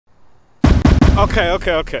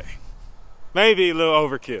Okay. Maybe a little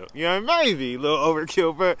overkill. You know, maybe a little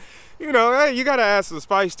overkill, but you know, hey, you gotta add some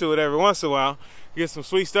spice to it every once in a while. Get some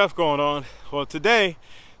sweet stuff going on. Well, today,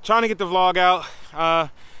 trying to get the vlog out.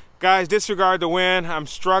 Guys, disregard the wind. I'm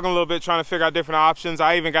struggling a little bit trying to figure out different options.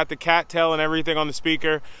 I even got the cattail and everything on the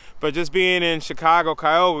speaker. But just being in Chicago,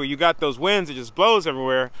 Kiowa, you got those winds, it just blows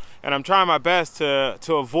everywhere. And I'm trying my best to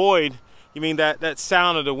avoid, that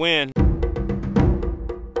sound of the wind.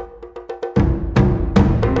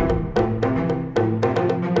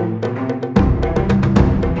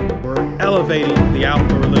 Elevating the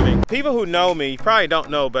outdoor living. People who know me probably don't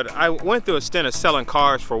know, but I went through a stint of selling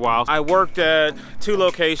cars for a while. I worked at 2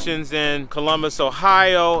 locations in Columbus,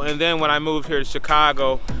 Ohio, and then when I moved here to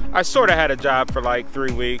Chicago, I sort of had a job for like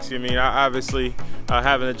 3 weeks. Obviously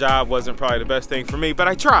having a job wasn't probably the best thing for me, but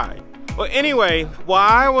I tried. Well, anyway, while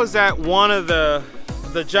I was at one of the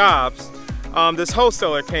jobs, this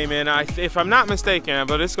wholesaler came in. If I'm not mistaken,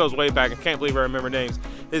 but this goes way back, I can't believe I remember names.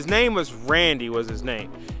 His name was Randy, was his name.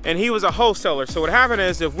 And he was a wholesaler. So what happened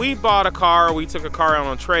is if we bought a car, or we took a car out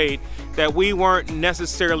on trade that we weren't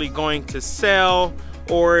necessarily going to sell,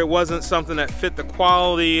 or it wasn't something that fit the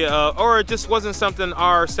quality, or it just wasn't something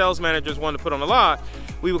our sales managers wanted to put on the lot,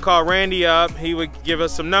 we would call Randy up. He would give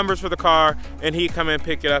us some numbers for the car and he'd come in and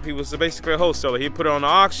pick it up. He was basically a wholesaler. He'd put it on the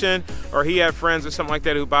auction, or he had friends or something like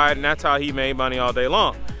that who buy it, and that's how he made money all day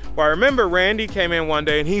long. Well, I remember Randy came in one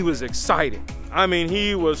day and he was excited.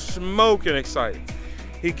 He was smoking excited.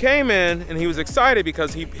 He came in and he was excited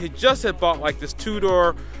because he just had bought like this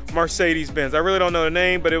 2-door Mercedes-Benz. I really don't know the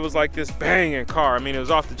name, but it was like this banging car. It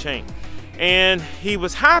was off the chain. And he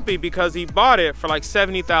was happy because he bought it for like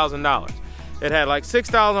 $70,000. It had like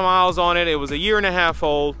 6,000 miles on it. It was a 1.5 years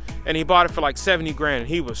old, and he bought it for like 70 grand. And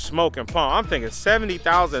he was smoking pump. I'm thinking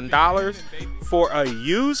 $70,000 for a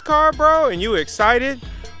used car, bro? And you excited?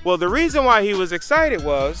 Well, the reason why he was excited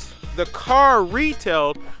was the car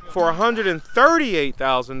retailed for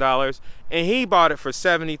 $138,000 and he bought it for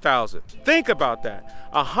 $70,000. Think about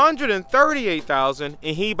that. $138,000 and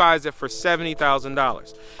he buys it for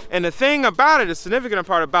 $70,000. And the thing about it, the significant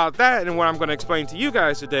part about that, and what I'm going to explain to you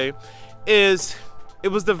guys today, is it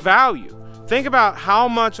was the value. Think about how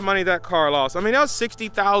much money that car lost. That was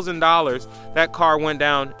 $60,000 that car went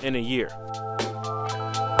down in a year.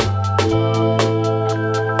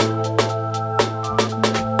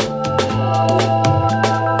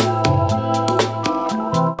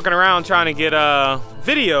 Walking around trying to get a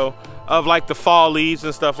video of like the fall leaves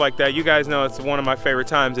and stuff like that. You guys know it's one of my favorite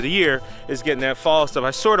times of the year, is getting that fall stuff. I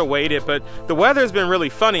sort of waited, but the weather's been really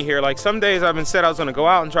funny here. Like some days I've been said I was gonna go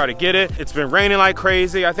out and try to get it. It's been raining like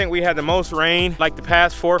crazy. I think we had the most rain like the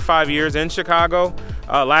past 4 or 5 years in Chicago.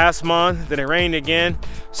 Last month, then it rained again.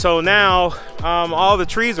 So now all the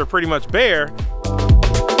trees are pretty much bare.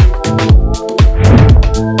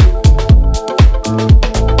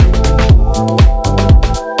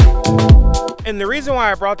 And the reason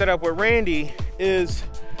why I brought that up with Randy is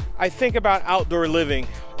I think about outdoor living.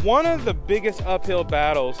 One of the biggest uphill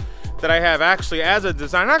battles that I have actually as a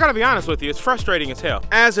designer, I gotta be honest with you, it's frustrating as hell.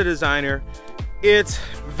 As a designer, it's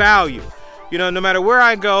value. No matter where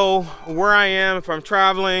I go, where I am, if I'm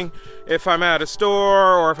traveling, if I'm at a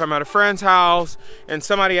store or if I'm at a friend's house and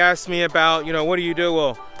somebody asks me about, what do you do?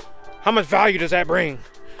 Well, how much value does that bring?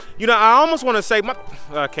 I almost want to say,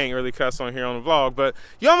 I can't really cuss on here on the vlog, but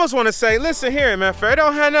you almost want to say, listen here, man, it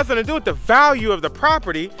don't have nothing to do with the value of the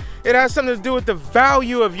property. It has something to do with the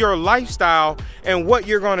value of your lifestyle and what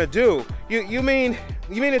you're going to do. You mean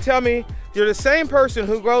to tell me you're the same person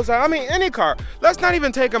who goes out, any car. Let's not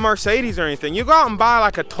even take a Mercedes or anything. You go out and buy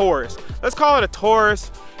like a Taurus. Let's call it a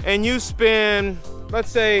Taurus, and you spend,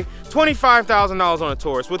 let's say, $25,000 on a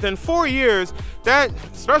Taurus. Within 4 years, that,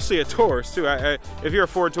 especially a Taurus too, if you're a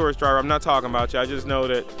Ford Taurus driver, I'm not talking about you. I just know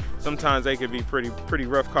that sometimes they could be pretty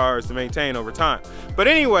rough cars to maintain over time. But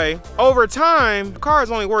anyway, over time, the car is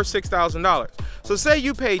only worth $6,000. So say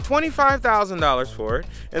you paid $25,000 for it,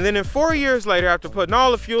 and then in 4 years later, after putting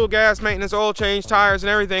all the fuel, gas, maintenance, oil change, tires, and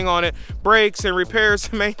everything on it, brakes and repairs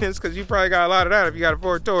and maintenance, because you probably got a lot of that if you got a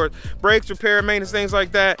Ford Taurus, brakes, repair, maintenance, things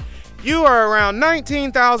like that, you are around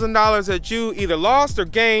 $19,000 that you either lost or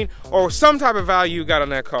gained, or some type of value you got on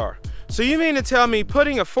that car. So you mean to tell me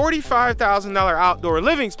putting a $45,000 outdoor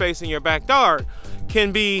living space in your backyard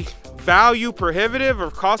can be value prohibitive or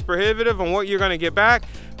cost prohibitive on what you're going to get back?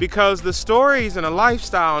 Because the stories and the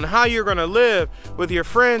lifestyle and how you're going to live with your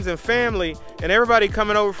friends and family and everybody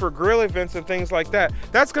coming over for grill events and things like that,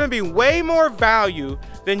 that's going to be way more value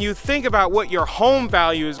than you think about what your home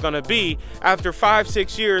value is going to be after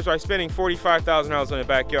 5-6 years by spending $45,000 in the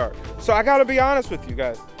backyard. So I got to be honest with you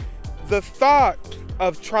guys. The thought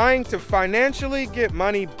of trying to financially get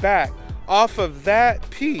money back off of that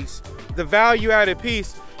piece, the value-added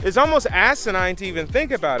piece, is almost asinine to even think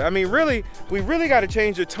about it. I mean, really, we really got to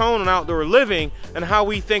change the tone on outdoor living and how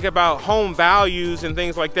we think about home values and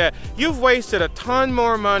things like that. You've wasted a ton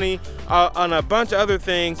more money on a bunch of other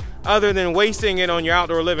things other than wasting it on your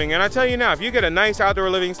outdoor living. And I tell you now, if you get a nice outdoor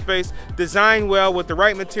living space designed well with the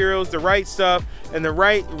right materials, the right stuff, and the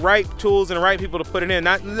right tools and the right people to put it in,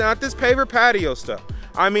 not this paver patio stuff.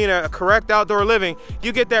 I mean a correct outdoor living,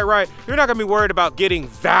 you get that right, you're not gonna be worried about getting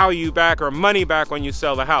value back or money back when you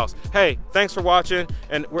sell the house. Hey, thanks for watching,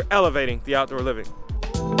 and we're elevating the outdoor living.